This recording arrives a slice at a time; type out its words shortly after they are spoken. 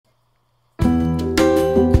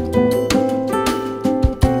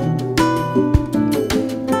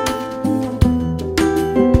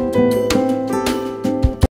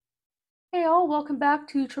back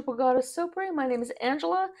to Triple Goddess Soapery. My name is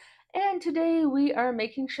Angela, and today we are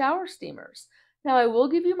making shower steamers. Now, I will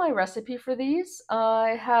give you my recipe for these.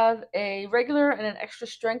 I have a regular and an extra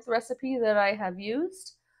strength recipe that I have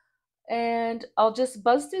used, and I'll just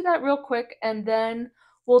buzz through that real quick, and then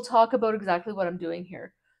we'll talk about exactly what I'm doing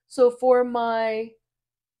here. So for my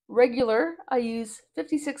regular, I use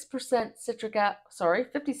 56%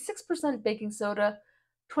 56% baking soda,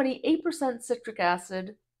 28% citric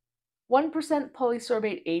acid, 1%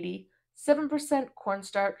 polysorbate 80, 7%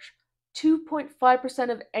 cornstarch,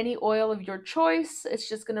 2.5% of any oil of your choice. It's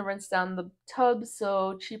just going to rinse down the tub,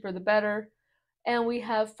 so cheaper the better. And we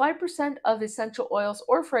have 5% of essential oils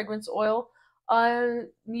or fragrance oil. I'm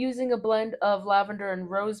using a blend of lavender and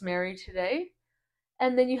rosemary today.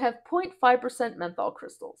 And then you have 0.5% menthol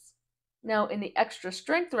crystals. Now, in the extra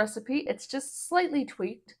strength recipe, it's just slightly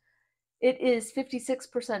tweaked. It is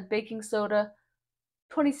 56% baking soda,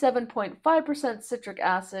 27.5% citric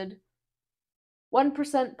acid,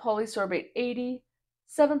 1% polysorbate 80,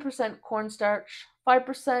 7% cornstarch,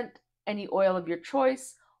 5% any oil of your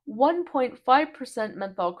choice, 1.5%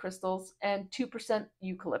 menthol crystals, and 2%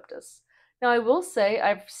 eucalyptus. Now, I will say,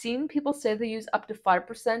 I've seen people say they use up to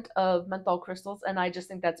 5% of menthol crystals, and I just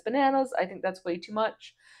think that's bananas. I think that's way too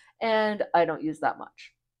much, and I don't use that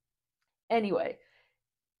much. Anyway,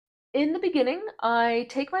 in the beginning, I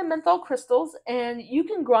take my menthol crystals, and you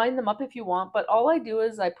can grind them up if you want, but all I do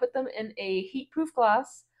is I put them in a heat-proof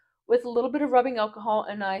glass with a little bit of rubbing alcohol,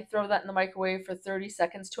 and I throw that in the microwave for 30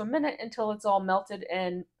 seconds to a minute until it's all melted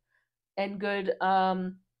and good.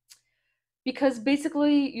 Because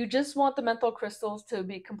basically you just want the menthol crystals to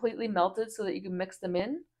be completely melted so that you can mix them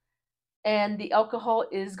in, and the alcohol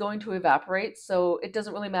is going to evaporate, so it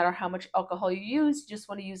doesn't really matter how much alcohol you use. You just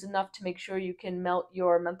want to use enough to make sure you can melt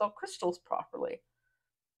your menthol crystals properly.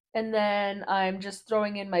 And then I'm just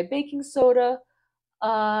throwing in my baking soda.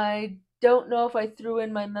 I don't know if I threw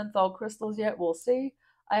in my menthol crystals yet. We'll see.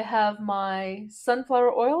 I have my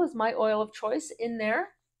sunflower oil as my oil of choice in there.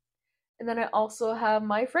 And then I also have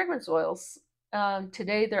my fragrance oils.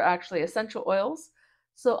 Today they're actually essential oils.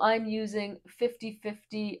 So I'm using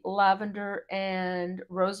 50-50 lavender and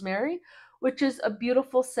rosemary, which is a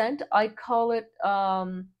beautiful scent. I call it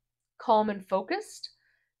calm and focused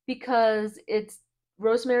because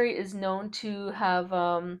rosemary is known to have,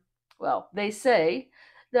 well, they say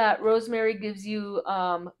that rosemary gives you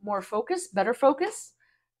more focus, better focus.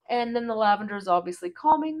 And then the lavender is obviously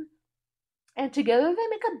calming. And together they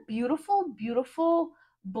make a beautiful, beautiful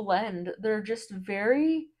blend. They're just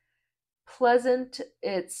very pleasant.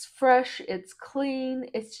 It's fresh, it's clean.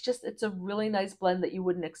 It's a really nice blend that you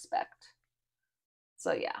wouldn't expect.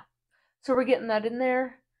 So yeah. So we're getting that in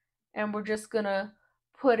there, and we're just gonna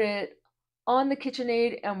put it on the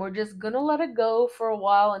KitchenAid, and we're just gonna let it go for a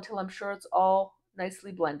while until I'm sure it's all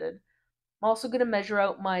nicely blended. I'm also gonna measure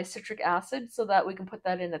out my citric acid so that we can put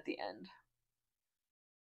that in at the end.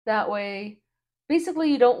 That way, basically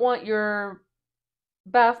you don't want your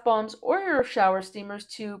bath bombs or your shower steamers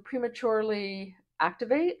to prematurely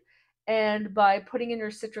activate, and by putting in your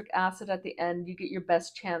citric acid at the end, you get your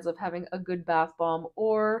best chance of having a good bath bomb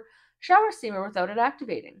or shower steamer without it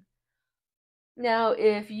activating. Now,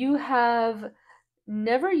 if you have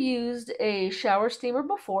never used a shower steamer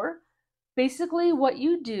before, basically what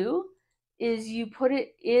you do is you put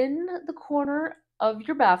it in the corner of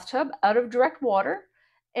your bathtub out of direct water,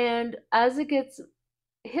 and as it gets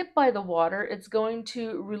hit by the water, it's going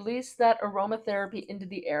to release that aromatherapy into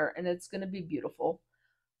the air, and it's going to be beautiful.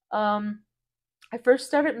 I first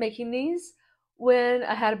started making these when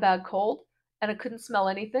I had a bad cold and I couldn't smell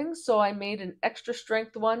anything, so I made an extra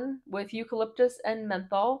strength one with eucalyptus and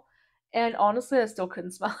menthol, and honestly, I still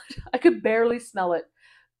couldn't smell it. I could barely smell it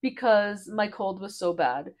because my cold was so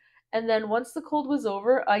bad. And then once the cold was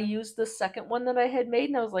over, I used the second one that I had made,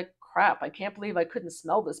 and I was like, crap, I can't believe I couldn't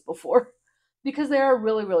smell this before because they are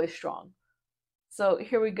really, really strong. So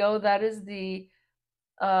here we go. That is the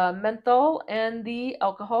menthol and the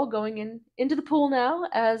alcohol going into the pool now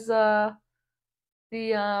as the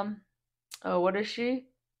oh, what is she?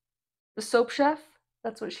 The soap chef.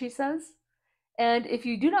 That's what she says. And if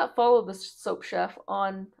you do not follow the soap chef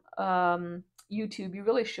on YouTube, you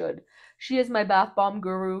really should. She is my bath bomb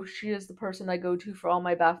guru. She is the person I go to for all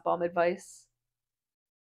my bath bomb advice.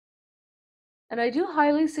 And I do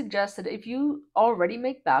highly suggest that if you already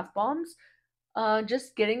make bath bombs,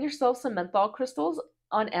 just getting yourself some menthol crystals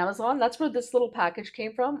on Amazon. That's where this little package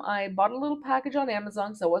came from. I bought a little package on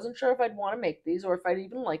Amazon because I wasn't sure if I'd want to make these or if I'd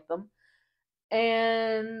even like them.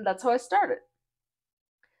 And that's how I started.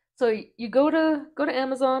 So you go to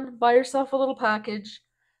Amazon, buy yourself a little package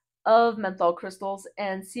of menthol crystals,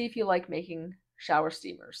 and see if you like making shower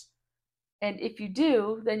steamers. And if you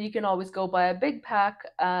do, then you can always go buy a big pack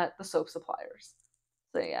at the soap suppliers.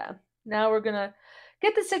 So yeah, now we're gonna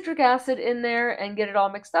get the citric acid in there and get it all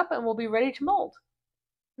mixed up, and we'll be ready to mold.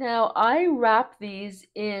 Now I wrap these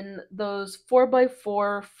in those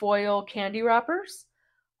 4x4 foil candy wrappers.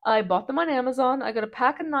 I bought them on Amazon. I got a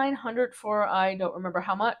pack of 900 for I don't remember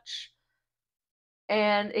how much.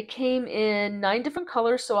 And it came in 9 different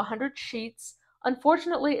colors, so 100 sheets.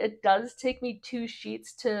 Unfortunately, it does take me 2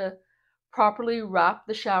 sheets to properly wrap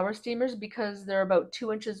the shower steamers because they're about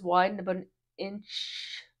 2 inches wide and about an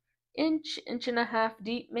inch and a half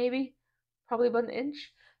deep, maybe. Probably about an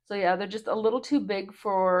inch. So yeah, they're just a little too big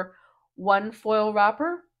for one foil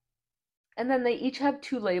wrapper. And then they each have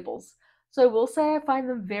 2 labels. So I will say I find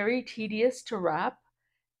them very tedious to wrap,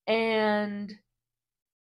 and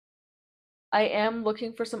I am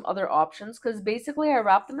looking for some other options because basically I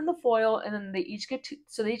wrap them in the foil and then they each get two,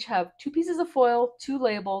 so they each have 2 pieces of foil, 2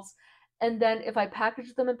 labels, and then if I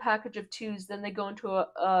package them in package of 2s, then they go into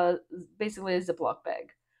a basically a Ziploc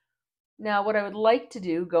bag. Now, what I would like to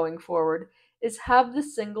do going forward is have the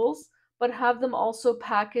singles, but have them also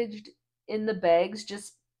packaged in the bags,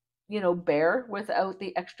 just, bare without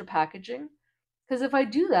the extra packaging. Because if I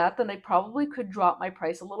do that, then I probably could drop my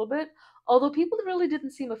price a little bit. Although people really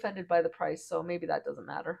didn't seem offended by the price, so maybe that doesn't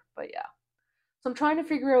matter. But yeah. So I'm trying to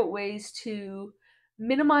figure out ways to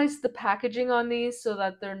minimize the packaging on these so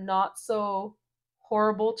that they're not so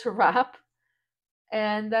horrible to wrap.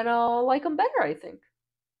 And then I'll like them better, I think.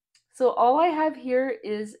 So all I have here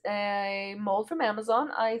is a mold from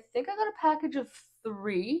Amazon. I think I got a package of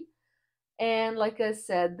 3. And like I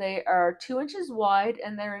said, they are 2 inches wide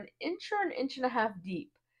and they're an inch or an inch and a half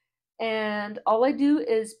deep. And all I do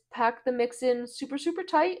is pack the mix in super, super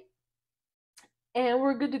tight and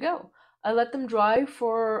we're good to go. I let them dry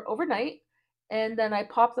for overnight and then I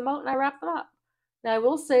pop them out and I wrap them up. Now I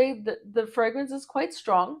will say that the fragrance is quite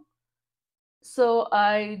strong. So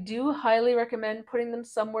I do highly recommend putting them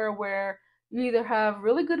somewhere where you either have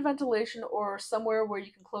really good ventilation or somewhere where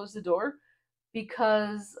you can close the door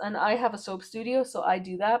and I have a soap studio, so I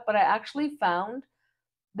do that, but I actually found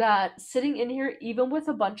that sitting in here, even with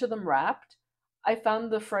a bunch of them wrapped, I found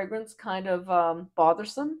the fragrance kind of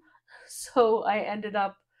bothersome. So I ended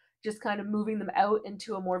up just kind of moving them out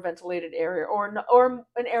into a more ventilated area or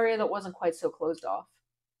an area that wasn't quite so closed off.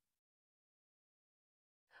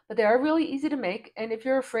 But they are really easy to make, and if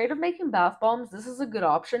you're afraid of making bath bombs, this is a good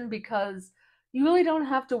option because you really don't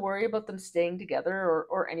have to worry about them staying together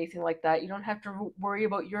or anything like that. You don't have to worry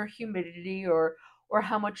about your humidity or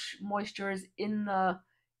how much moisture is in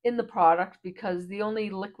the product because the only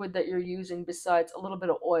liquid that you're using besides a little bit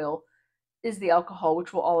of oil is the alcohol,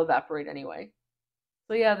 which will all evaporate anyway.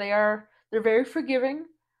 So yeah, they're very forgiving.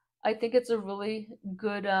 I think it's a really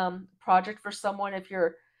good project for someone if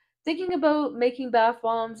you're thinking about making bath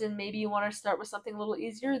bombs and maybe you want to start with something a little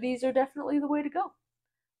easier. These are definitely the way to go.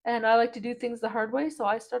 And I like to do things the hard way, so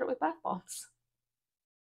I started with bath bombs.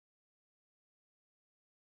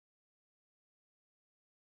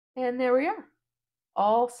 And there we are,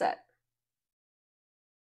 all set.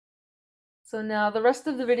 So now the rest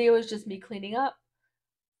of the video is just me cleaning up.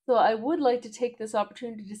 So I would like to take this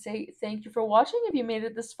opportunity to say thank you for watching if you made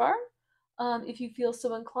it this far. If you feel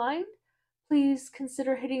so inclined, please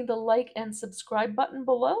consider hitting the like and subscribe button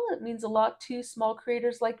below. It means a lot to small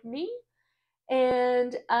creators like me.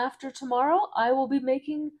 And after tomorrow, I will be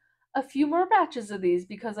making a few more batches of these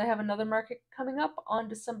because I have another market coming up on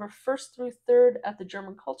December 1st through 3rd at the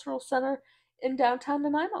German Cultural Center in downtown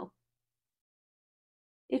Nanaimo.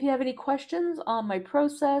 If you have any questions on my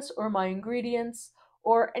process or my ingredients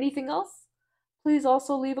or anything else, please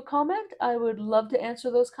also leave a comment. I would love to answer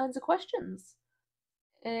those kinds of questions.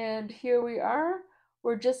 And here we are.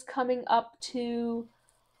 We're just coming up to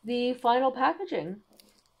the final packaging.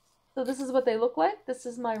 So this is what they look like. This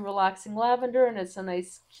is my relaxing lavender, and it's a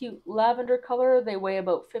nice, cute lavender color. They weigh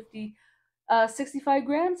about 65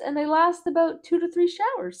 grams, and they last about 2 to 3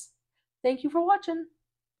 showers. Thank you for watching.